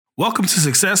Welcome to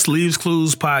Success Leaves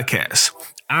Clues podcast.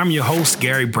 I'm your host,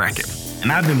 Gary Brackett,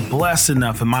 and I've been blessed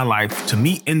enough in my life to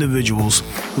meet individuals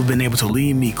who've been able to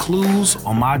leave me clues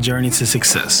on my journey to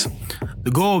success.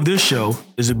 The goal of this show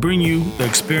is to bring you the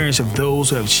experience of those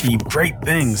who have achieved great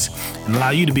things and allow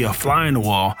you to be a fly on the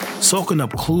wall, soaking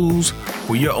up clues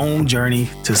for your own journey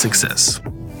to success.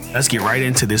 Let's get right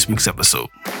into this week's episode.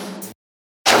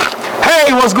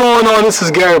 Hey, what's going on? This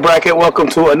is Gary Brackett. Welcome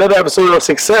to another episode of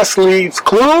Success Leaves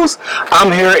Clues.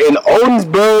 I'm here in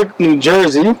Owensburg, New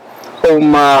Jersey, at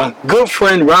my good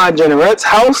friend Ron Jenneret's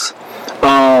house.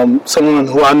 Someone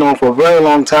who I know for a very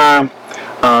long time.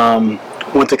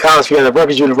 Went to college here at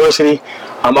Rutgers University.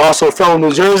 I'm also from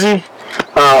New Jersey.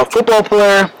 Football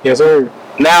player. Yes, sir.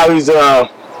 Now he's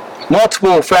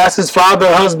multiple facets, father,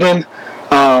 husband.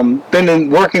 Been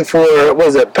working for,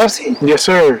 Pepsi? Yes,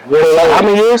 sir. How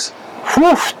many years?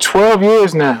 12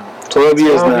 years now. 12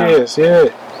 years now. Yeah.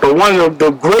 But one of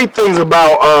the great things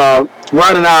about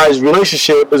Ron and I's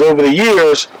relationship is over the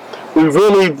years, we've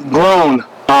really grown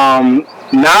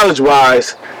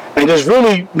knowledge-wise and just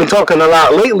really been talking a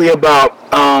lot lately about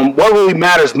what really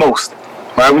matters most.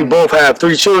 Right? We both have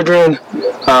 3 children,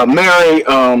 married,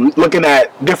 looking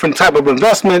at different type of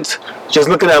investments, just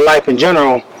looking at life in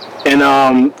general. And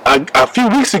a few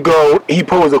weeks ago, he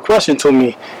posed a question to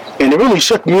me, and it really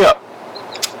shook me up.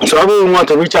 So I really wanted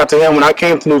to reach out to him when I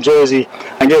came to New Jersey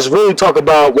and just really talk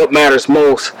about what matters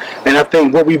most. And I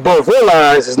think what we both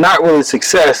realize is not really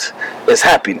success, it's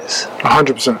happiness.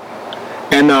 100%.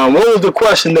 And what was the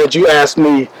question that you asked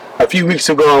me a few weeks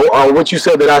ago, or what you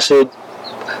said that I should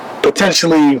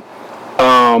potentially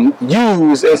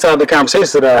use inside the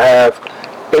conversations that I have?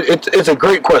 It's a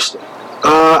great question.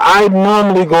 I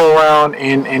normally go around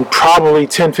and probably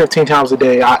 10, 15 times a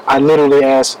day, I literally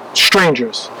ask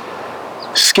strangers,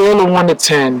 scale of 1 to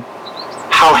 10,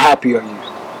 how happy are you?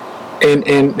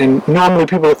 And normally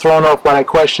people are thrown off by that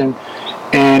question,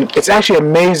 and it's actually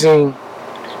amazing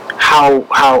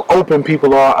how open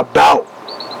people are about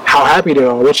how happy they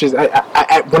are, which is,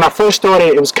 when I first started,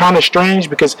 it was kind of strange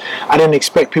because I didn't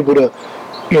expect people to,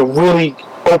 really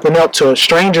open up to a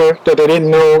stranger that they didn't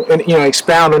know and,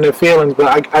 expound on their feelings.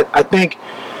 But I think,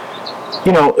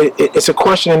 it's a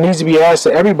question that needs to be asked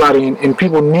to everybody, and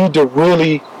people need to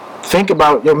really think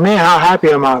about, man, how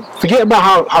happy am I? Forget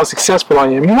about how successful I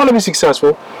am. You want to be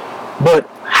successful, but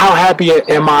how happy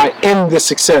am I in the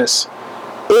success?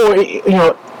 Or,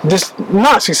 just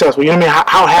not successful. You know what I mean?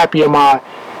 How happy am I?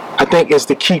 I think is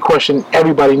the key question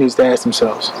everybody needs to ask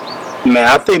themselves. Man,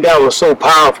 I think that was so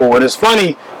powerful. And it's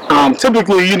funny,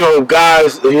 typically,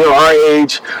 guys, our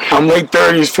age, late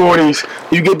 30s,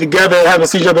 40s, you get together, haven't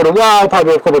seen each other in a while,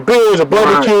 probably a couple of beers, a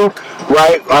barbecue,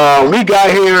 right? We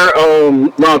got here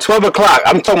around 12 o'clock.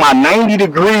 I'm talking about 90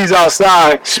 degrees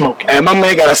outside. Smoking. And my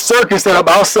man got a circus set up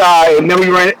outside, and then we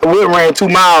ran 2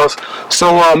 miles.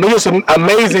 So it's just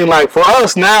amazing. Like, for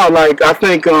us now, like, I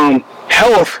think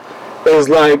health is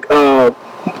like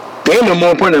gaining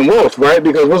more important than wealth, right?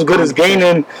 Because what's good is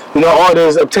gaining,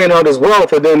 obtaining all this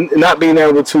wealth, and then not being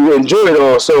able to enjoy it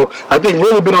all. So I think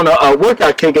really been on a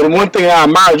workout kick. And one thing I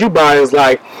admire you by is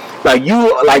like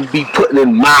you be putting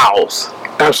in miles.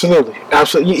 Absolutely.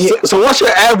 So what's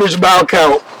your average mile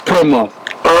count per month?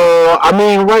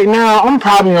 Right now I'm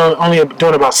probably only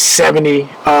doing about 70.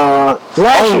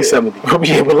 Last year, 70.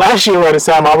 Yeah, but last year around this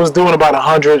time I was doing about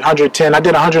 100, 110. I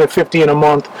did 150 in a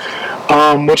month,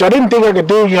 which I didn't think I could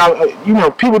do.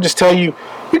 People just tell you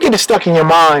get it stuck in your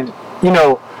mind.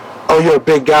 Oh, you're a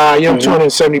big guy. You're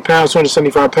 270 pounds,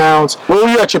 275 pounds. Where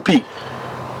were you at your peak?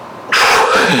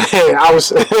 I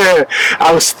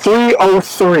was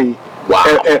 303.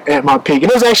 Wow. At my peak.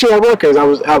 And it was actually at Rutgers. I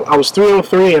was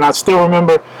 303, and I still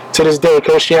remember to this day,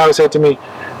 Coach Chiara said to me,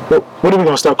 what are we going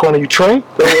to start calling you, Trey?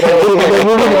 What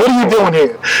are you doing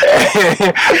here?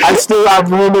 I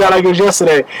remember that like it was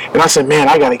yesterday. And I said, man,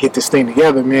 I got to get this thing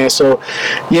together, man. So,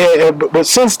 yeah, but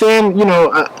since then,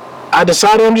 I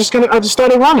decided I just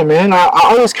started running, man. I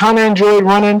always kind of enjoyed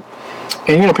running.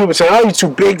 And, people say, oh, you're too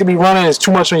big to be running. It's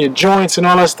too much on your joints and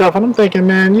all that stuff. And I'm thinking,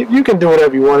 man, you can do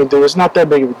whatever you want to do. It's not that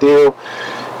big of a deal.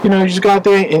 You just go out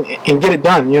there and get it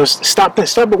done. Stop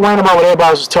worrying about what everybody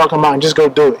else is talking about and just go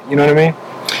do it. You know what I mean?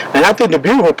 And I think the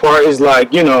beautiful part is,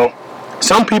 like,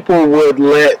 some people would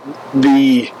let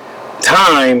the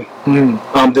time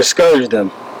discourage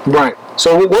them. Right.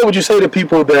 So what would you say to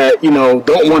people that,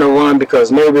 don't want to run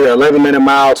because maybe they're 11-minute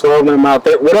mile, 12-minute mile,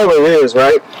 whatever it is,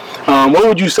 right? What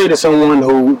would you say to someone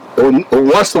who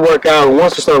wants to work out, who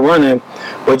wants to start running,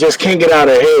 but just can't get out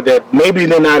of their head that maybe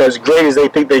they're not as great as they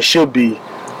think they should be,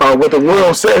 what the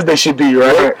world says they should be,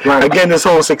 right? Right. Again, this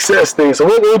whole success thing. So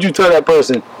what would you tell that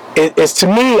person? it's to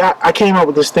me, I came up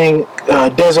with this thing,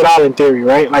 desert island theory,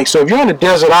 right? Like, so if you're on a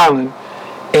desert island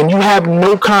and you have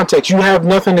no context, you have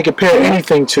nothing to compare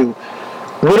anything to,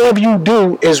 whatever you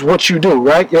do is what you do,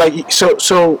 right? Like, so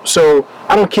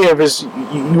I don't care if it's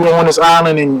you are on this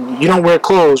island and you don't wear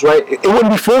clothes, right? It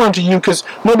wouldn't be foreign to you because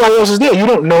nobody else is there. You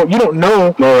don't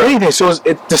know anything. So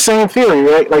it's the same theory,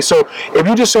 right? Like, so if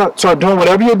you just start doing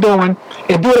whatever you're doing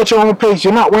and do it at your own pace,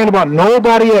 you're not worrying about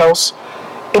nobody else.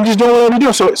 And just doing whatever you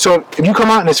do. So if you come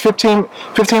out and it's 15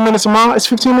 minutes a mile, it's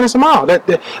 15 minutes a mile. I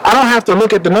don't have to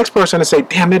look at the next person and say,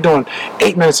 damn, they're doing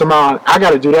 8 minutes a mile. I got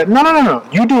to do that. No.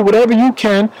 You do whatever you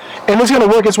can, and it's going to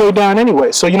work its way down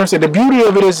anyway. So, you know what I'm saying? The beauty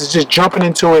of it is just jumping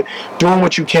into it, doing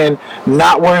what you can,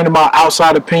 not worrying about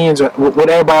outside opinions or what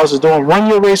everybody else is doing. Run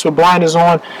your race with blinders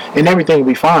on, and everything will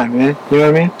be fine, man. You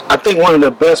know what I mean? I think one of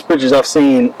the best pictures I've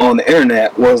seen on the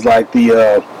internet was like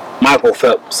the Michael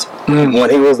Phelps when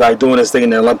he was like doing this thing in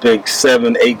the Olympics,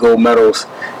 7-8 gold medals,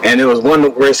 and there was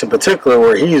one race in particular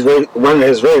where he's running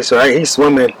his race, right? He's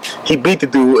swimming, he beat the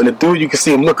dude, and the dude, you can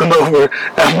see him looking over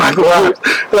at Michael Phelps,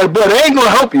 like, bro, they ain't gonna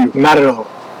help you, not at all.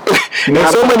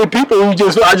 There's so many people who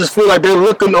I just feel like they're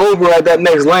looking over at that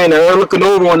next lane, and they're looking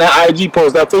over on that IG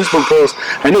post, that Facebook post,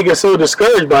 and they get so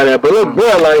discouraged by that. But look,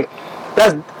 bro, like,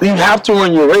 you have to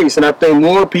run your race, and I think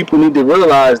more people need to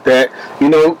realize that, you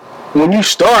know, when you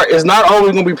start, it's not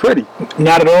always going to be pretty.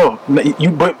 Not at all. You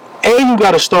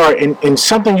got to start, and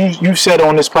something you've said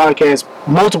on this podcast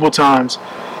multiple times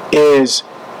is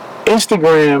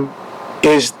Instagram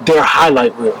is their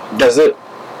highlight reel. That's it.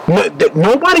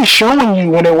 Nobody's showing you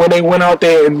when they went out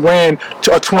there and ran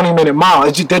to a 20-minute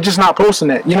mile. They're just not posting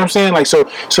that. You know what I'm saying? Like, so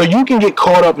you can get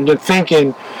caught up in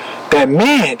thinking that,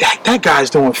 man, that guy's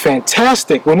doing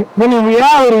fantastic. When in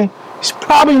reality, he's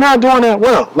probably not doing that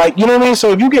well. Like, you know what I mean?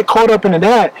 So if you get caught up into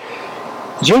that,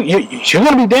 you're going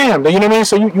to be damned. You know what I mean?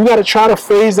 So you got to try to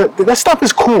phase that. That stuff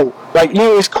is cool. Like, you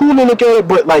know, it's cool to look at it,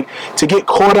 but, like, to get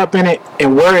caught up in it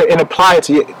and wear it and apply it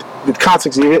to the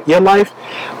context of your life,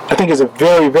 I think is a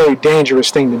very, very dangerous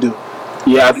thing to do.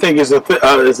 Yeah, I think it's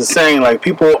a saying, like,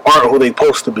 people aren't who they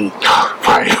supposed to be.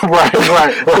 Right. You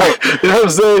know what I'm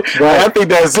saying? Right. I think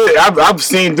that's it. I've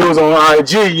seen dudes on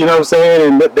IG, you know what I'm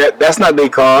saying, and that's not their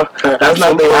car. That's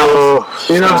not their house.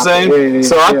 You know what I'm saying? Yeah,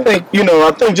 so I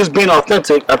think just being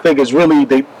authentic, I think is really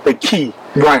the key.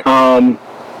 Right.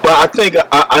 But I think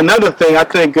another thing,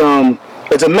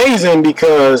 it's amazing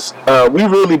because we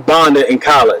really bonded in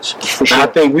college. For sure. And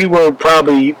I think we were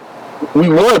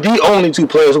the only two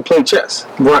players who played chess.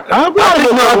 Right. I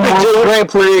think Jay Grant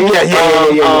played.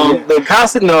 Yeah. The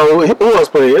Cosset, no, who else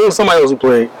played? It was somebody else who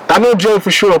played. I know Jay for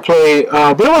sure played,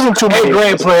 but it wasn't too many. Jay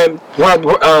Grant played.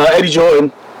 Eddie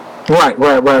Jordan. Right.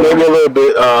 Maybe a little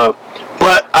bit.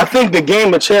 But I think the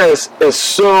game of chess is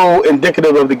so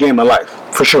indicative of the game of life.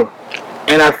 For sure.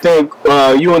 And I think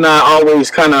you and I always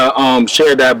kind of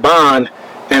share that bond.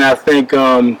 And I think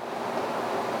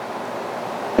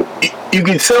you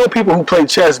can tell people who play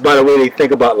chess by the way they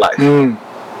think about life.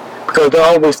 Because they're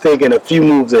always thinking a few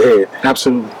moves ahead.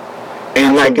 Absolutely.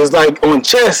 And like, it's like on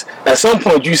chess, at some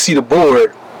point you see the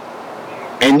board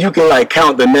and you can like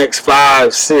count the next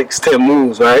 5, 6, 10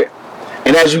 moves, right?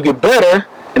 And as you get better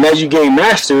and as you gain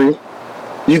mastery,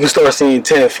 you can start seeing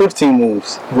 10, 15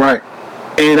 moves. Right.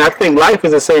 And I think life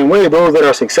is the same way. Those that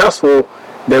are successful,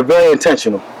 they're very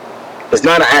intentional. It's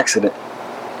not an accident.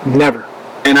 Never.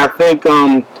 And I think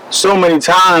so many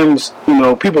times, you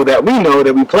know, people that we know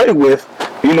that we play with,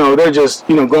 you know, they're just,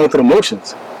 you know, going through the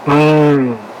motions.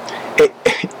 I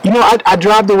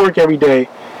drive to work every day,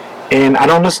 and I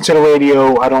don't listen to the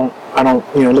radio. I don't,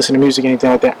 listen to music or anything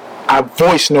like that. I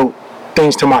voice note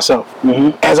things to myself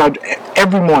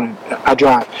every morning I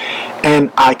drive,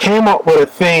 and I came up with a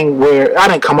thing where I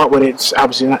didn't come up with it. It's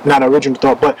obviously not an original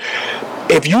thought, but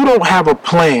if you don't have a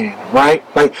plan, right?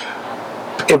 Like,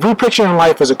 if we're picturing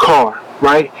life as a car,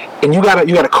 right? And you got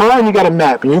a car and you got a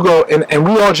map, and you go and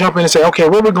we all jump in and say, okay,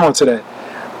 where we going today?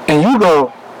 And you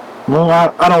go, well,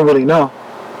 I don't really know.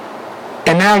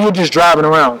 And now you're just driving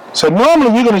around. So normally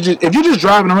if you're just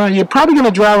driving around, you're probably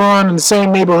gonna drive around in the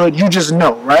same neighborhood you just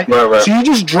know, right? Right. So you're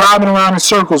just driving around in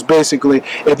circles basically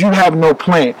if you have no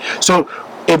plan. So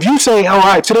if you say, all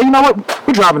right, today, you know what?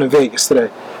 We're driving to Vegas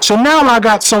today. So now I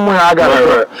got somewhere I got to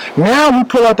go. Right. Now we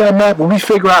pull out that map and we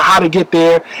figure out how to get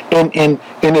there. And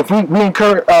if we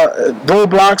incur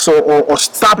roadblocks or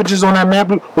stoppages on that map,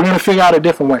 we're going to figure out a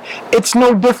different way. It's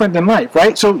no different than life,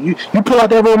 right? So you pull out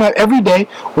that road map every day.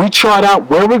 We chart out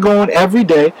where we're going every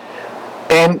day.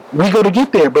 And we go to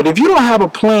get there. But if you don't have a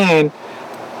plan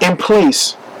in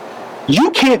place,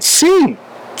 you can't see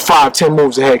 5-10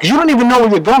 moves ahead because you don't even know where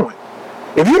you're going.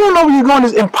 If you don't know where you're going,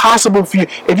 it's impossible for you.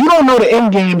 If you don't know the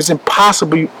end game, it's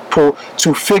impossible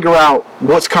to figure out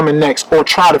what's coming next or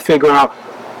try to figure out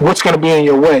what's going to be in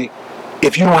your way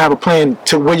if you don't have a plan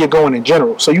to where you're going in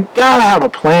general. So you gotta have a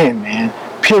plan, man.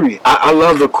 Period. I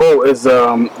love the quote is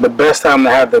the best time to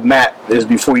have the map is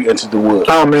before you enter the woods.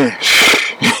 Oh man.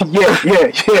 yeah.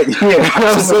 Right.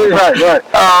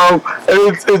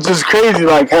 It's just crazy,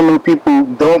 like how many people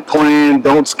don't plan,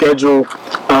 don't schedule,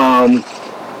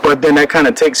 but then that kind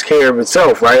of takes care of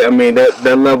itself, right? I mean,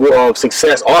 that level of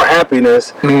success or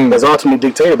happiness is ultimately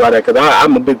dictated by that. Because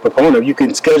I'm a big proponent. You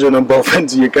can schedule them both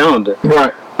into your calendar.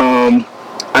 Right.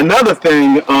 Another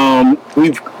thing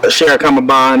we've shared a common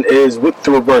bond is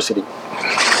through adversity.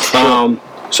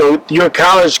 So your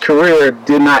college career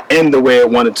did not end the way it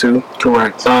wanted to.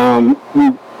 Correct.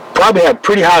 You probably had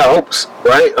pretty high hopes,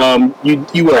 right?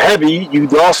 You were heavy, you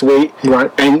lost weight,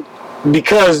 right? And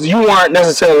because you weren't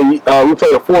necessarily, we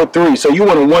played a 4-3, so you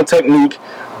went on one technique,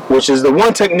 which is the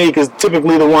one technique is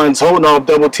typically the ones holding off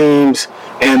double teams,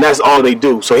 and that's all they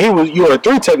do. So you were a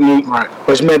 3 technique, right,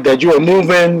 which meant that you were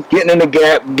moving, getting in the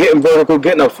gap, getting vertical,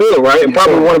 getting upfield, right? And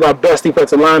probably one of our best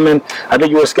defensive linemen. I think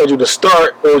you were scheduled to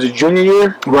start. It was a junior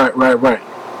year. Right.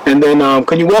 And then,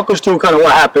 can you walk us through kind of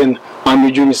what happened on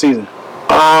your junior season?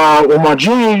 Well, my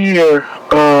junior year,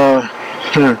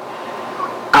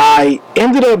 I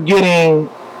ended up getting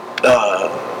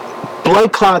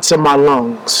blood clots in my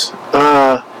lungs.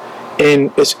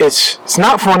 And it's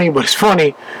not funny, but it's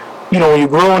funny. You know, when you're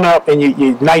growing up and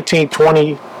you're 19,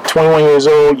 20, 21 years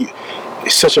old,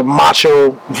 it's such a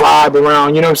macho vibe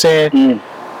around, you know what I'm saying?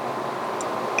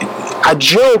 I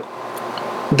joke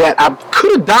that I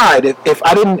could have died if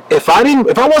I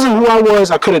wasn't who I was,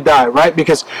 I could have died, right?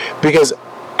 Because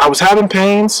I was having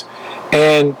pains,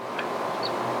 and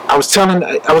I was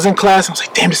in class, I was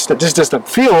like, damn, this doesn't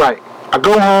feel right. I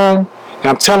go home, and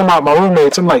I'm telling my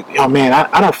roommates, I'm like, oh man,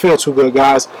 I don't feel too good,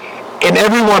 guys. And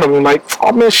every one of them like,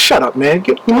 oh man, shut up, man.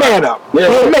 Get your man up.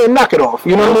 Yeah. Man, knock it off.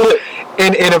 You know what I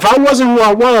mean? And if I wasn't who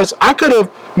I was, I could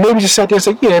have maybe just sat there and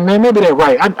said, yeah, man, maybe they're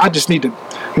right. I just need to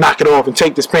knock it off and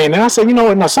take this pain. And I said, you know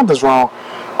what? No, something's wrong.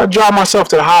 I drive myself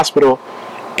to the hospital.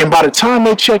 And by the time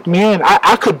they checked me in,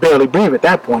 I could barely breathe at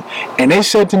that point. And they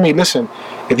said to me, listen,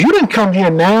 if you didn't come here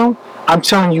now, I'm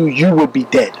telling you, you would be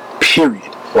dead.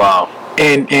 Period. Wow.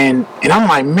 And I'm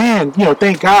like, man, you know,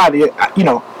 thank God, you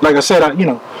know, like I said, I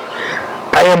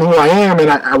am who I am, and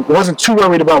I wasn't too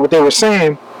worried about what they were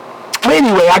saying. But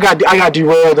anyway, I got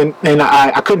derailed, and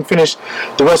I couldn't finish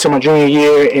the rest of my junior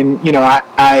year, and you know,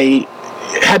 I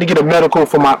had to get a medical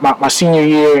for my senior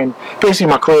year, and basically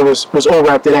my career was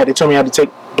over after that. They told me I had to take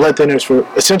blood thinners for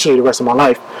essentially the rest of my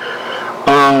life.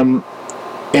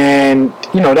 And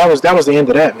you know, that was the end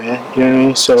of that, man. You know what I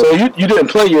mean? So you didn't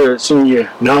play your senior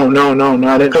year? No,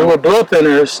 I didn't. Because with blood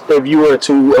thinners, if you were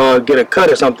to get a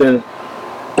cut or something,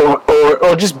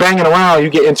 or just banging around, you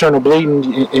get internal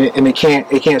bleeding, and it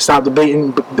can't stop the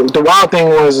bleeding. But the wild thing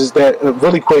is that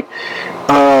really quick,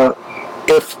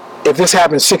 if this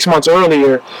happened 6 months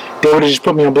earlier, they would have just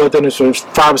put me on blood thinners for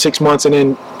 5 or 6 months and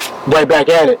then right back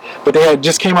at it. But they had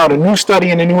just came out a new study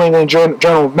in the New England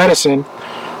Journal of Medicine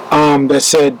that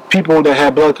said people that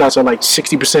have blood clots are like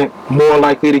 60% more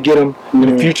likely to get them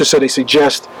in the future. So they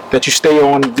suggest that you stay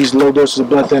on these low doses of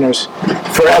blood thinners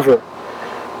forever.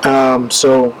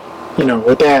 So, you know,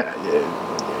 with that,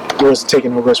 I wasn't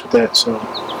taking no risk with that. So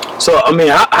I mean,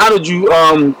 how did you?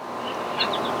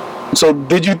 So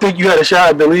did you think you had a shot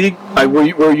at the league? Like, were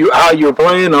you how you were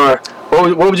playing, or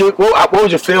what was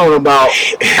your feeling about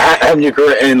having your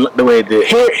career end the way it did?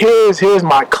 Here's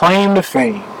my claim to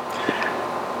fame.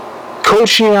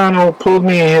 Coach Schiano pulled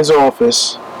me in his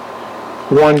office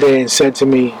one day and said to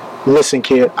me, "Listen,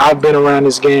 kid, I've been around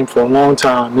this game for a long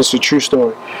time. This is a true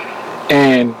story.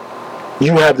 And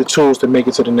you have the tools to make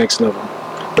it to the next level.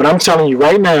 But I'm telling you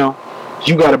right now,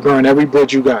 you got to burn every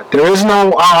bridge you got. There is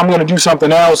no, I'm going to do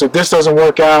something else. If this doesn't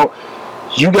work out,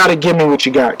 you got to give me what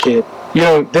you got, kid. You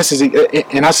know, this is,"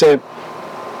 and I said,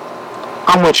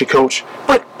 "I'm with you, coach."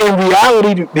 But in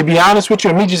reality, to be honest with you,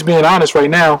 and me just being honest right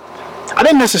now, I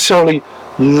didn't necessarily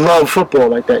love football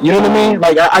like that. You know what I mean?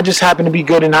 Like, I just happened to be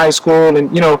good in high school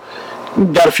and, you know,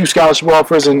 got a few scholarship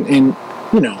offers and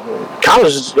you know,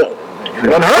 college is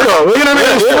unheard of. You know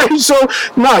what I mean? So,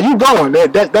 you going.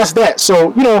 That's that.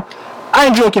 So, you know, I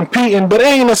enjoy competing, but I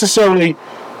ain't necessarily,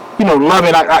 you know, love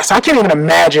it. I can't even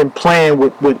imagine playing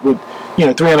with you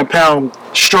know, 300-pound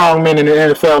strong men in the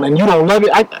NFL, and you don't love it.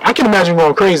 I can imagine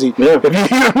going crazy. Yeah. If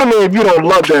if you don't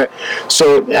love that.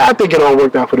 So yeah, I think it all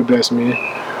worked out for the best, man.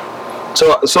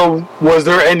 So was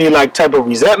there any like type of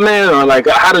resentment, or like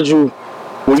how did you?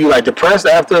 Were you like depressed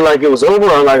after like it was over,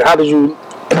 or like how did you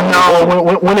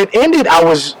No, when it ended, I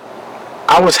was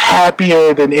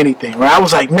happier than anything. Right? I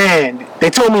was like, man. They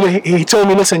told me he told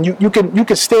me, listen, you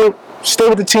can stay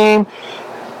with the team,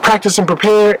 practice and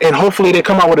prepare, and hopefully they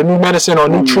come out with a new medicine or a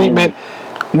new treatment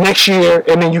next year,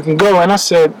 and then you can go. And I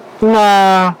said,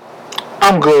 nah,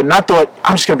 I'm good. And I thought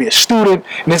I'm just gonna be a student,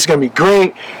 and it's gonna be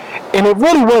great. And it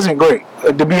really wasn't great,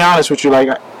 to be honest with you. Like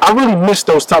I really missed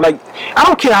those times. Like I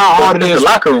don't care how hard it is. The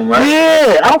locker room, right?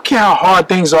 Yeah, I don't care how hard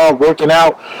things are working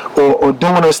out or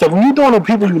doing this stuff. When you're doing it with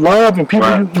people you love and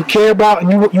people you care about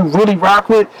and you really rock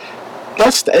with,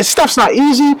 that stuff's not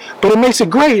easy, but it makes it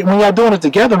great when y'all doing it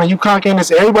together. Man, you conquering this,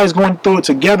 everybody's going through it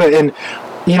together, and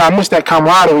I miss that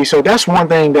camaraderie. So that's one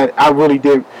thing that I really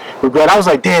did regret. I was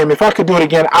like, damn, if I could do it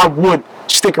again, I would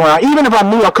stick around, even if I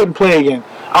knew I couldn't play again.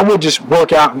 I would just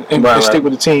work out and stick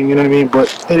with the team, you know what I mean?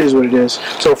 But it is what it is.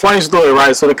 So funny story,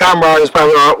 right? So the camaraderie is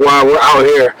probably why we're out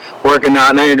here working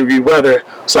out 90-degree weather.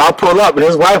 So I pull up, and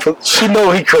his wife, she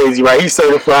know he crazy, right? He's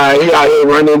certified. He out here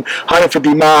running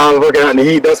 150 miles, working out in the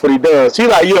heat. That's what he does. She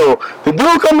like, yo, the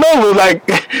dude coming over, like,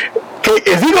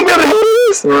 is he gonna be able to handle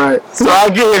this? Right. So I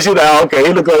get here. She's like, oh, okay,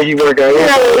 he look like he work out.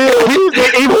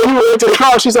 Even when he went to the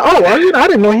car, she said, oh, I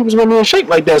didn't know he was running in shape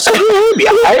like that. So he'll be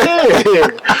all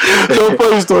right. So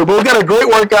funny story. But we got a great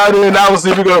workout in.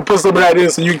 Obviously, we're gonna put some of that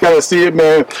in so you can kind of see it,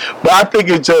 man. But I think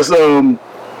it's just man,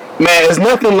 it's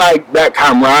nothing like that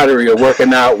camaraderie of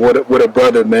working out with a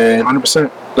brother, man.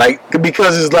 100%. Like,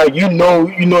 because it's like, you know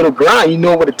the grind, you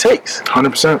know what it takes.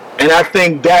 100%. And I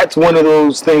think that's one of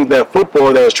those things that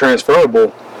football that is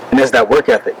transferable, and that's that work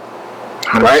ethic.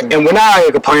 100%. Right? And we're not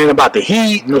here complaining about the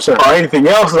heat or anything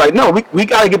else. It's like, no, we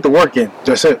got to get the work in.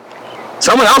 That's it.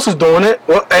 Someone else is doing it.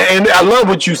 Well, and I love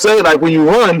what you say, like, when you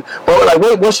run. But,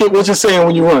 like, what's your saying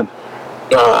when you run?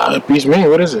 Beats me.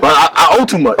 What is it? Well, I owe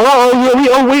too much. Oh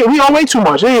yeah, we owe way too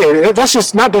much. Yeah, that's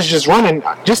just not just running.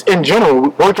 Just in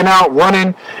general, working out,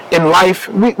 running, in life,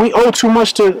 we owe too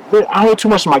much to. I owe too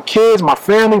much to my kids, my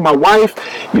family, my wife.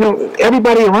 You know,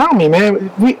 everybody around me,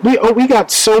 man. We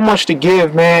got so much to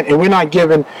give, man, and we're not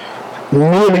giving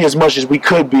nearly as much as we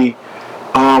could be.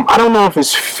 I don't know if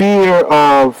it's fear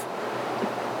of.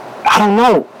 I don't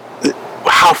know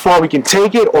how far we can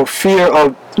take it, or fear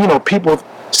of people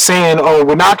saying, oh,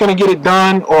 we're not going to get it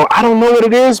done, or I don't know what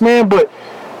it is, man, but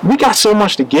we got so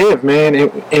much to give, man,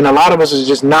 and a lot of us is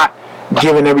just not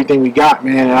giving everything we got,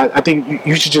 man, and I think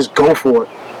you should just go for it,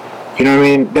 you know what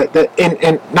I mean,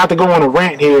 and not to go on a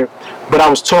rant here, but I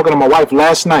was talking to my wife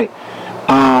last night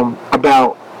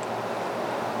about,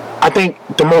 I think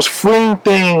the most freeing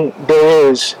thing there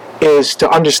is to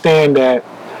understand that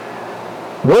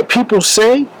what people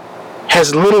say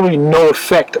has literally no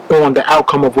effect on the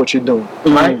outcome of what you're doing,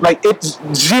 right? Like, it's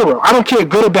zero. I don't care,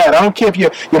 good or bad. I don't care if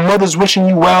your mother's wishing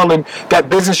you well in that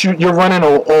business you're running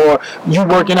or you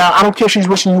working out. I don't care if she's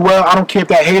wishing you well. I don't care if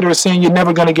that hater is saying you're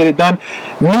never going to get it done.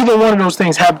 Neither one of those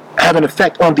things have an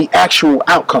effect on the actual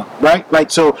outcome, right?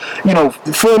 Like, so,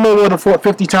 Floyd Mayweather fought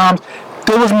 50 times.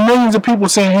 There was millions of people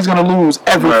saying he's going to lose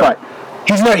every fight.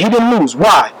 He didn't lose.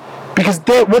 Why? Because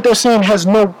what they're saying has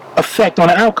no effect on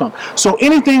the outcome. So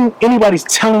anything anybody's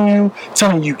telling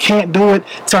you can't do it,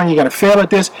 telling you got to fail at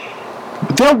this,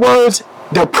 their words,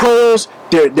 their prayers,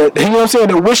 their you know what I'm saying,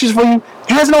 their wishes for you,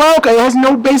 it has no outcome. It has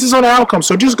no basis on the outcome.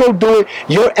 So just go do it.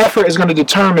 Your effort is going to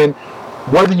determine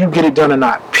whether you get it done or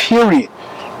not. Period.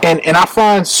 And I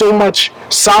find so much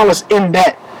solace in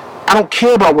that. I don't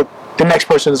care about what the next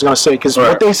person is going to say, because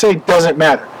what they say doesn't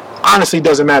matter. Honestly,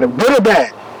 doesn't matter. Good or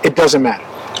bad, it doesn't matter.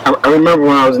 I remember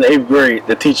when I was in 8th grade,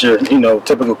 the teacher,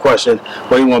 typical question,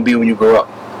 what do you want to be when you grow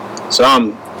up? So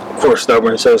I'm, of course,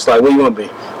 stubborn. So it's like, what do you want to be?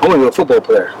 I want to be a football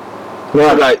player.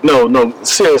 Right. Like, no,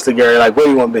 seriously, Gary, like, what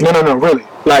do you want to be? No, really.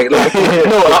 Like no,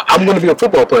 I'm going to be a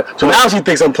football player. So now she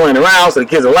thinks I'm playing around, so the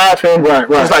kids are laughing. Right.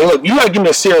 It's like, look, you got to give me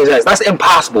a serious answer. That's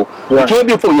impossible. Right. You can't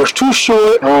be a football. You're too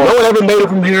short. No one ever made it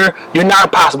from here. You're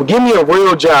not possible. Give me a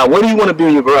real job. What do you want to be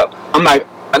when you grow up? I'm like,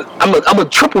 I'm a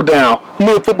triple down. I'm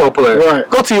a football player. Right.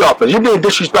 Go to your office. You're being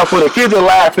disrespectful. The kids are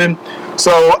laughing.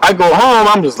 So I go home.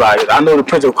 I'm just like, I know the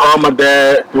principal called my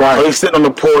dad. Right. Or he's sitting on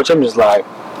the porch. I'm just like,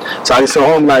 so I just go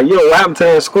home like, yo, what happened to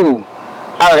her in school?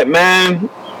 All right, man.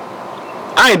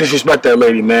 I ain't disrespect that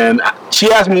lady, man.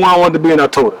 She asked me what I wanted to be, and I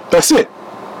told her. That's it.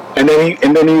 And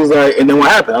then he was like, and then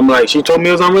what happened? I'm like, she told me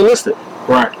it was unrealistic.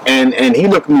 Right. And he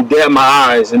looked me dead in my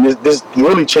eyes, and this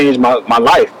really changed my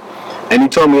life. And he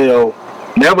told me,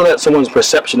 never let someone's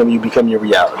perception of you become your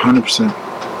reality. 100%.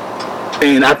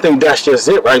 And I think that's just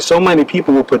it, right? So many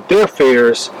people will put their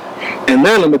fears and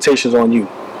their limitations on you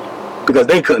because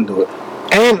they couldn't do it.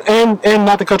 And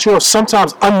not to cut you off,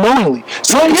 sometimes unknowingly.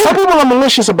 Some people are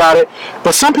malicious about it,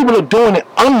 but some people are doing it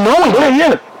unknowingly.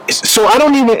 Yeah. So I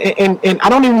don't even and I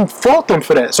don't even fault them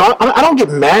for that. So I don't get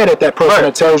mad at that person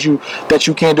that tells you that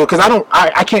you can't do it, because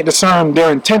I can't discern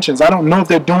their intentions. I don't know if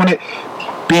they're doing it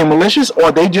being malicious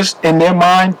or they just in their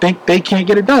mind think they can't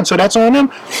get it done. So that's on them.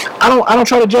 I don't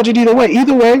try to judge it either way.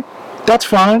 Either way, that's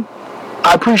fine.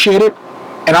 I appreciate it,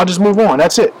 and I'll just move on.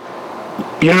 That's it.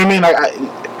 You know what I mean?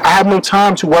 I have no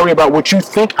time to worry about what you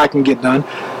think I can get done.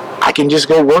 I can just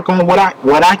go work on what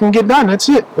I can get done. That's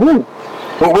it. Ooh.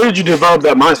 Well, where did you develop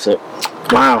that mindset?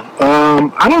 Wow.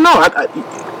 I don't know.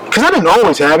 Because I didn't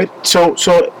always have it. So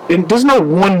there's no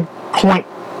one point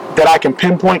that I can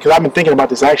pinpoint, because I've been thinking about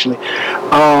this actually,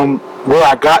 where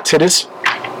I got to this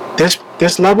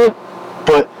level.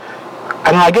 But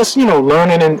I guess,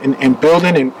 learning and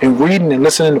building and reading and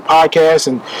listening to podcasts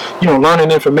and, learning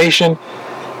information.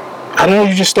 I don't know,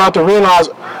 you just start to realize,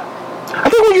 I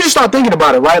think when you just start thinking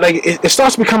about it, right, like it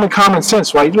starts becoming common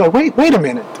sense, right? You're like, wait a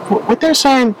minute, what they're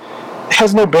saying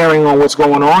has no bearing on what's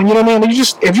going on. You know what I mean?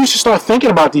 If you just start thinking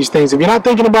about these things, if you're not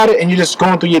thinking about it and you're just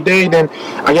going through your day, then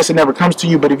I guess it never comes to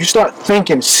you. But if you start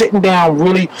thinking, sitting down,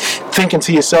 really thinking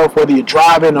to yourself, whether you're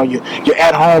driving or you're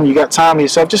at home, you got time to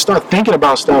yourself, just start thinking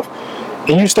about stuff,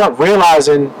 and you start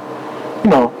realizing,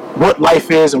 what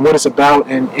life is and what it's about,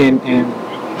 and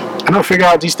I don't figure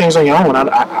out these things on your own.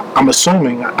 I'm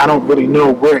assuming. I don't really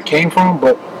know where it came from,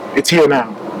 but it's here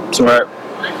now. So, right.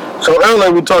 So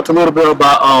earlier we talked a little bit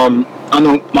about I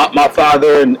know my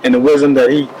father and the wisdom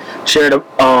that he shared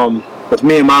with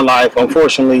me in my life.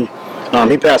 Unfortunately,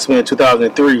 he passed away in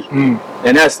 2003, and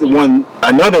that's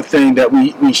another thing that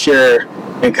we share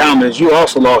in common is you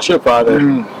also lost your father.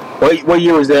 What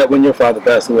year was that when your father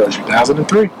passed away?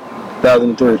 2003.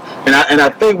 2003. And I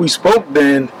think we spoke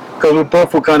then, because we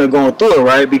both were kind of going through it,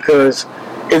 right? Because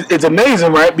it's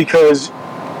amazing, right? Because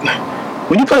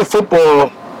when you play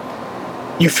football,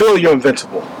 you feel you're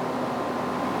invincible.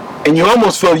 And you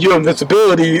almost feel your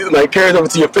invincibility like carries over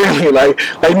to your family, like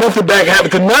nothing bad can happen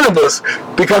to none of us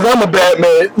because I'm a bad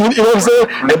man. You know what I'm saying?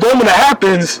 And then when it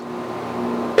happens,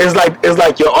 it's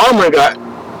like your armor got,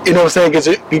 you know what I'm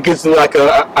saying? It gets like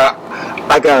a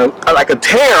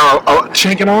tear, a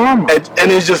chink in the armor,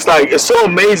 and it's just like it's so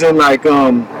amazing. Like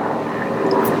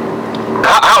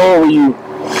how old were you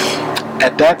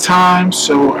at that time?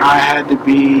 So I had to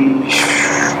be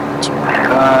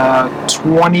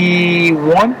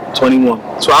 21. So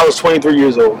I was 23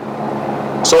 years old.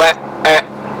 So at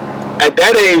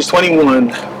that age,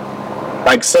 21,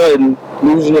 like sudden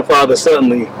losing your father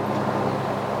suddenly.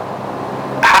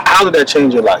 How did that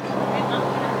change your life?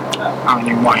 I don't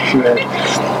even want to hear that.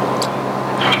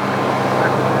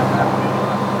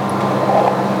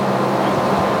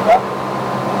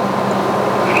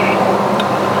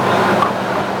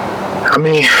 I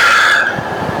mean,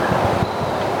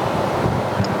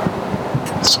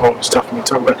 it's always tough for me to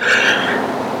talk about.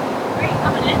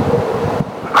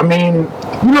 I mean,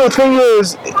 the thing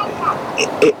is,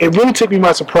 it really took me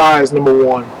by surprise, number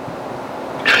one.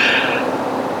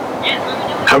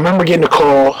 I remember getting a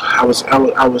call. I was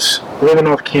living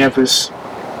off campus,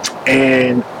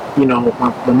 and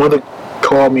my mother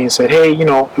called me and said, "Hey,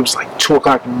 it was like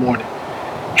 2:00 in the morning.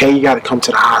 Hey, you got to come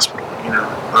to the hospital."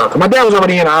 Cause my dad was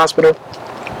already in the hospital,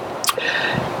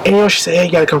 and she said, "Hey,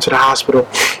 you got to come to the hospital."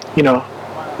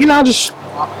 I just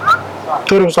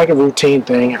thought it was like a routine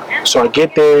thing. So I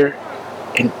get there,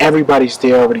 and everybody's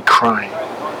there already crying,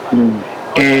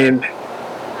 and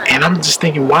I'm just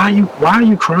thinking, why are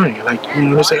you crying? Like,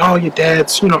 they say, "Oh, your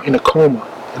dad's, in a coma."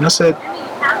 And I said,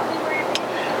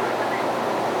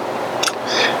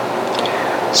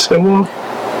 well,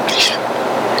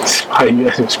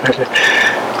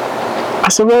 I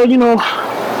said, well,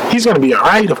 he's gonna be all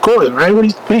right, of course, right? What are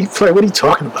you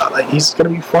talking about? Like, he's gonna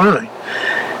be fine.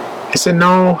 I said,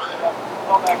 no,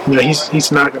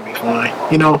 he's not gonna be fine,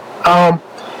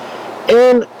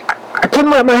 and I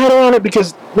couldn't wrap my head around it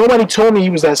because nobody told me he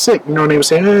was that sick. And they were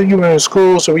saying, "Hey, you were in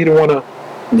school, so we didn't want to."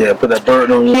 Yeah, put that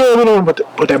burden on you. Yeah, we didn't want to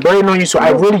put that burden on you. So I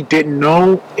really didn't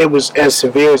know it was as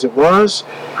severe as it was,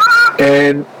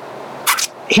 and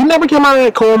he never came out of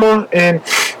that coma, and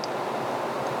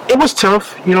it was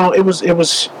tough. It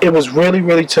was really,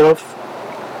 really tough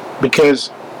because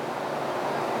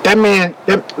that man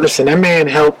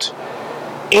helped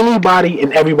anybody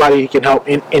and everybody he can help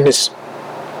in this.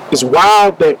 It's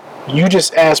wild that you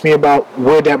just asked me about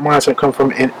where that mindset come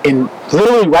from, and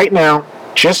literally right now,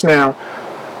 just now,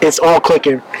 it's all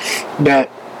clicking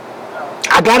that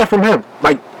I got it from him.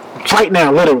 Like right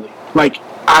now, literally. Like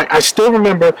I still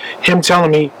remember him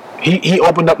telling me he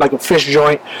opened up like a fish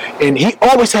joint, and he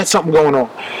always had something going on,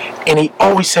 and he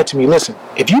always said to me, "Listen,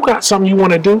 if you got something you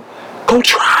want to do, go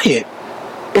try it.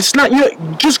 It's not you.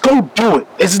 Just go do it.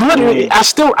 It's literally. I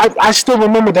still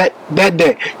remember that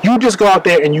day. You just go out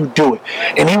there and you do it.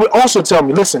 And he would also tell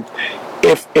me, listen,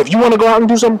 if you want to go out and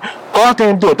do something, go out there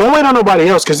and do it. Don't wait on nobody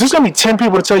else, because there's gonna be 10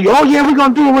 people to tell you, oh yeah, we're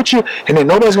gonna do it with you, and then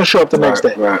nobody's gonna show up the next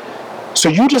day. Right. So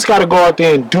you just gotta go out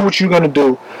there and do what you're gonna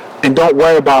do, and don't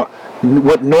worry about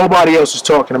what nobody else is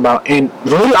talking about. And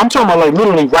literally, I'm talking about like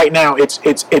literally right now,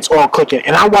 it's all clicking.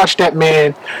 And I watched that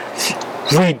man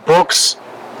read books.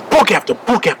 Book after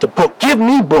book after book. Give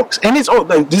me books. And it's all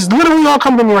like this is literally all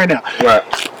coming to me right now. Right.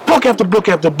 Book after book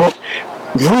after book.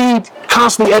 Read,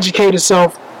 constantly educate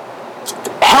yourself.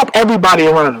 Help everybody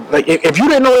around him. Like if you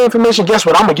didn't know the information, guess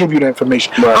what? I'm gonna give you the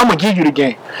information. Right. I'm gonna give you the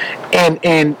game.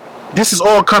 And this is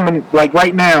all coming like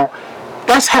right now.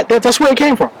 That's where it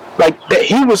came from. Like that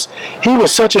he was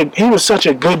such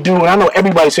a good dude. I know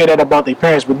everybody say that about their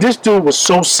parents, but this dude was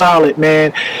so solid,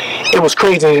 man. It was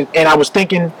crazy. And I was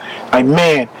thinking, like,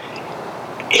 man,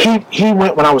 he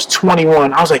went when I was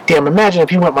 21. I was like, damn, imagine if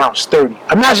he went when I was 30.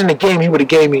 Imagine the game he would have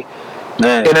gave me.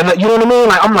 Man. And you know what I mean?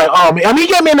 Like, I'm like, oh man, I mean,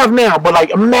 he gave me enough now, but like,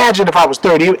 imagine if I was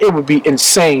 30, it would be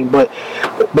insane. But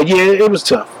yeah, it was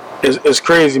tough. It's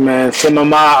crazy, man. Some of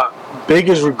my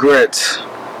biggest regrets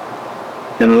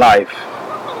in life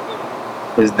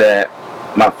is that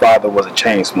my father was a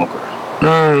chain smoker.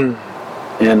 And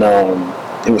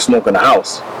he was smoking the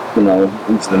house. You know,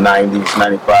 it was the 90s,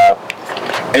 95.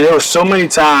 And there were so many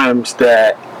times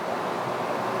that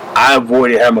I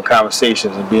avoided having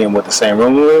conversations and being with the same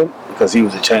room with him because he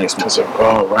was a chain smoker.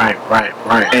 Oh, right.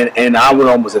 And I would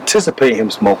almost anticipate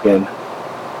him smoking.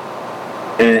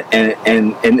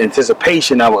 And in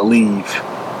anticipation, I would leave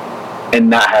and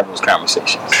not have those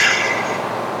conversations.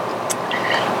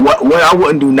 What I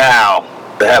wouldn't do now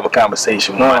to have a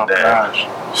conversation with my dad.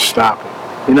 Gosh. Stop it.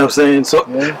 You know what I'm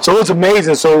saying? So it's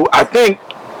amazing. So I think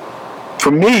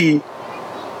for me,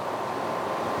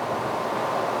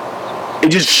 it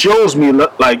just shows me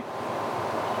like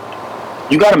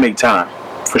you got to make time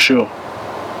for sure.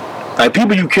 Like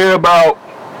people you care about,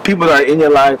 people that are in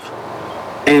your life,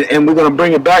 and we're gonna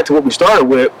bring it back to what we started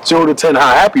with 0 to 10.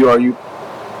 How happy are you?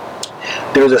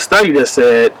 There's a study that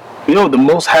said, you know, the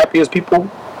most happiest people,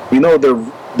 you know, their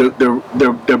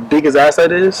biggest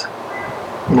asset is?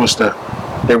 What's that?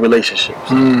 Their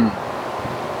relationships.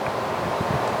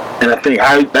 And I think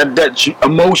that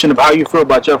emotion of how you feel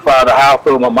about your father, how I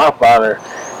feel about my father,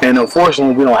 and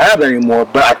unfortunately we don't have that anymore.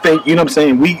 But I think, you know what I'm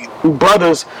saying, we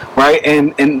brothers, right,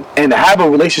 and have a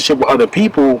relationship with other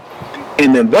people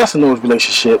and invest in those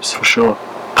relationships. For sure.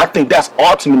 I think that's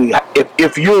ultimately,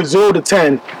 if you're 0 to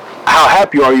 10, how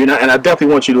happy are you? And I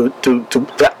definitely want you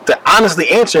to honestly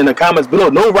answer in the comments below.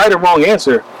 No right or wrong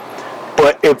answer.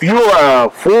 But if you're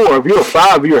a 4, if you're a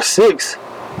 5, if you're a 6,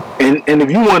 and if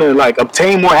you want to like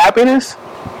obtain more happiness,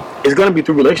 it's gonna be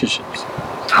through relationships.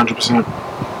 100%.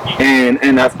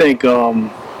 And I think,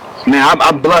 man,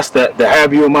 I'm blessed to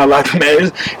have you in my life,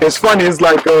 man. It's funny. It's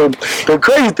like the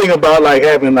crazy thing about like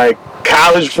having like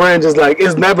college friends is like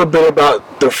it's never been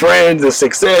about the friends, the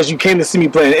success. You came to see me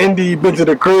playing indie, you've been to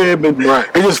the crib, and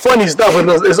it's just funny stuff. And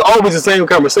it's always the same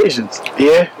conversations.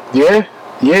 Yeah.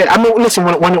 I mean, listen,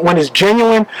 when it's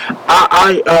genuine,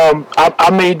 I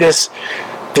made this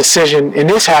decision, and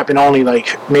this happened only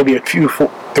like maybe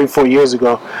 3-4 years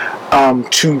ago,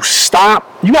 to stop.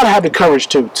 You gotta have the courage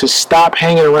to stop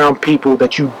hanging around people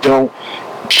that you don't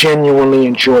genuinely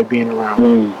enjoy being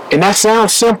around. And that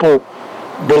sounds simple,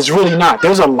 but it's really not.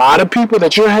 There's a lot of people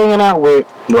that you're hanging out with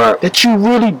that you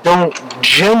really don't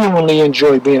genuinely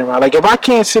enjoy being around. Like if I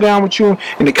can't sit down with you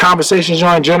and the conversations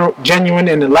aren't genuine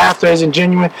and the laughter isn't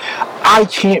genuine, I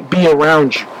can't be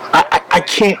around you.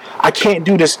 I can't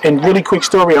do this. And really quick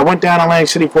story, I went down to Atlantic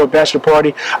City for a bachelor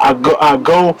party. I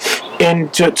go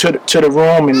into the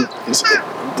room, and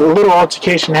a little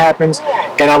altercation happens,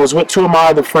 and I was with 2 of my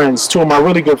other friends, 2 of my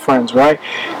really good friends, right?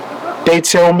 They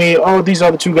tell me, oh, these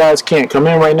other 2 guys can't come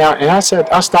in right now. And I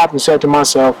stopped and said to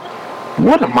myself,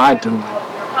 what am I doing?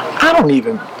 I don't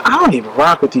even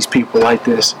rock with these people like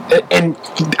this. And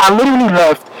I literally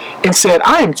left and said,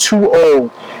 I am too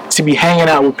old to be hanging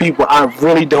out with people I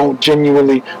really don't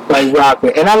genuinely like rock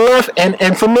with. And I left,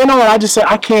 and from then on, I just said,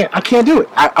 I can't do it.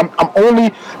 I'm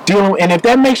only dealing with, and if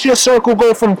that makes your circle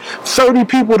go from 30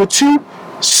 people to 2,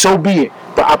 so be it.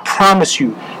 But I promise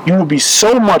you will be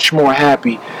so much more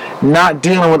happy not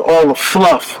dealing with all the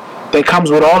fluff that comes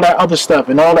with all that other stuff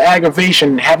and all the aggravation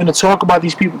and having to talk about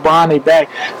these people behind their back.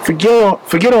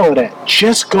 Forget all of that.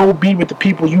 Just go be with the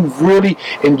people you really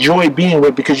enjoy being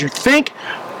with, because you think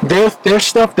their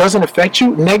stuff doesn't affect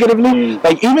you negatively.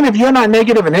 Like even if you're not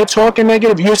negative and they're talking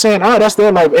negative, you're saying, oh, that's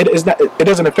their life. It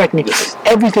doesn't affect me.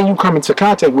 Everything you come into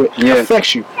contact with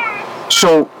affects you.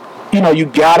 So, you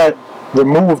gotta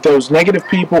remove those negative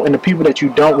people and the people that you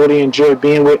don't really enjoy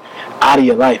being with out of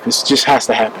your life. It just has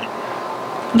to happen.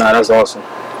 Nah, that's awesome.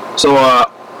 So,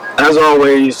 as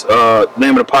always,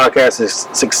 name of the podcast is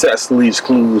Success Leaves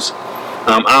Clues.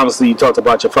 Obviously, you talked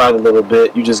about your father a little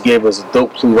bit. You just gave us a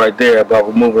dope clue right there about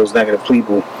removing those negative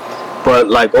people. But,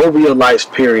 like, over your life's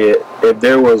period, if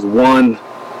there was one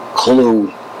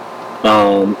clue,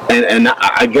 and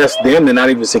I guess then they're not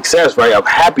even success, right, of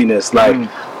happiness, like,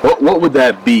 what would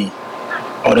that be?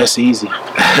 Oh, that's easy.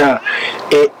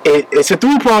 It's a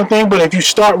three-pronged thing, but if you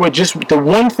start with just the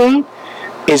one thing,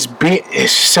 it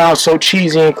sounds so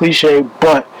cheesy and cliche,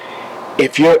 but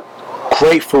if you're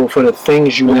grateful for the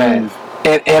things you have,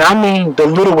 and I mean the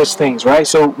littlest things, right?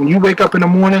 So when you wake up in the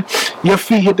morning, your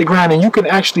feet hit the ground and you can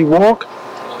actually walk.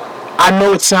 I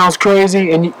know it sounds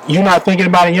crazy and you're not thinking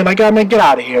about it. You're like, oh, man, get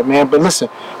out of here, man. But listen,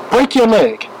 break your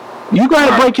leg. You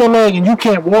got to break your leg and you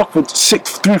can't walk for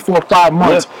 3, 4, 5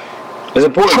 months. Yeah. It's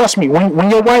important. Trust me, when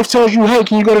your wife tells you, hey,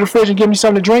 can you go to the fridge and give me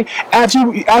something to drink?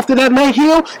 After that leg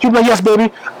heal, you'll be like, yes,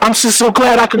 baby. I'm just so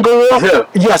glad I can go off. Yeah.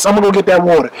 Yes, I'm going to go get that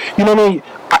water. You know what I mean?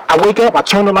 I wake up, I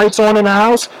turn the lights on in the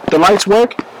house. The lights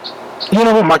work. You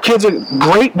know what? My kids are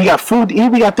great. We got food to eat.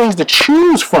 We got things to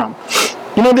choose from.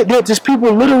 You know, there's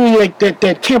people literally like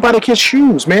that can't buy their kids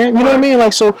shoes, man. You know what I mean?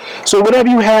 Like, so whatever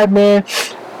you have, man,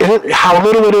 how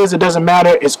little it is, it doesn't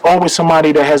matter. It's always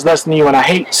somebody that has less than you, and I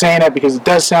hate saying that because it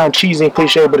does sound cheesy and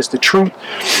cliche, but it's the truth.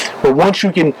 But once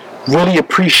you can really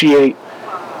appreciate,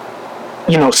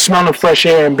 smelling fresh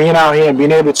air and being out here and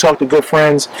being able to talk to good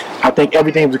friends, I think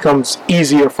everything becomes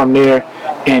easier from there,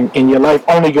 and your life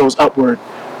only goes upward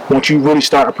once you really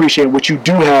start appreciating what you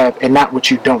do have and not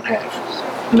what you don't have.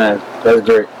 Man, that's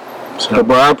great. So,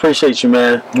 bro, I appreciate you,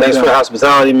 man. Thanks for the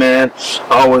hospitality, man.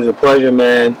 Always a pleasure,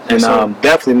 man. And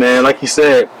definitely, man, like you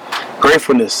said,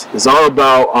 gratefulness is all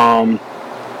about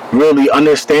really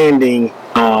understanding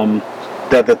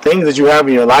that the things that you have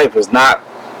in your life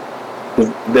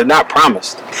they're not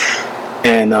promised.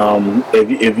 And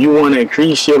if you want to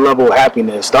increase your level of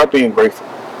happiness, start being grateful.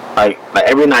 Like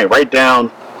every night, write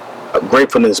down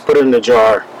gratefulness, put it in a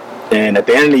jar, and at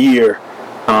the end of the year,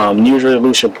 New Year's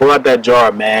resolution, pull out that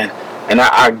jar, man. And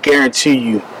I guarantee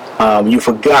you, you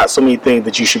forgot so many things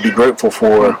that you should be grateful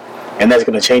for, and that's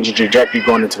going to change your trajectory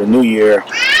going into the new year.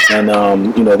 And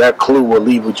that clue will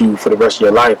lead with you for the rest of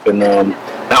your life, and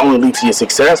not only lead to your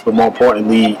success, but more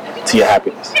importantly, to your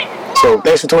happiness. So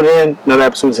thanks for tuning in. Another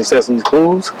episode of Success Leaves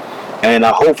Clues, and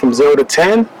I hope from 0 to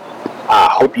 10, I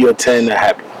hope you're 10 and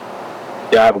happy.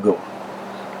 Y'all have a good one.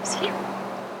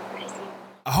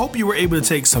 I hope you were able to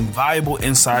take some valuable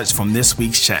insights from this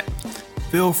week's chat.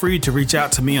 Feel free to reach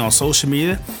out to me on social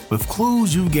media with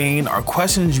clues you've gained or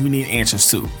questions you need answers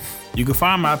to. You can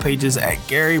find my pages at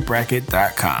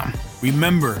GaryBrackett.com.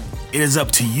 Remember, it is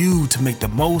up to you to make the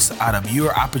most out of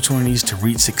your opportunities to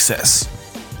reach success.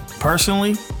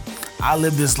 Personally, I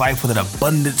live this life with an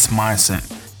abundance mindset,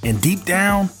 and deep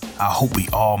down, I hope we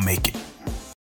all make it.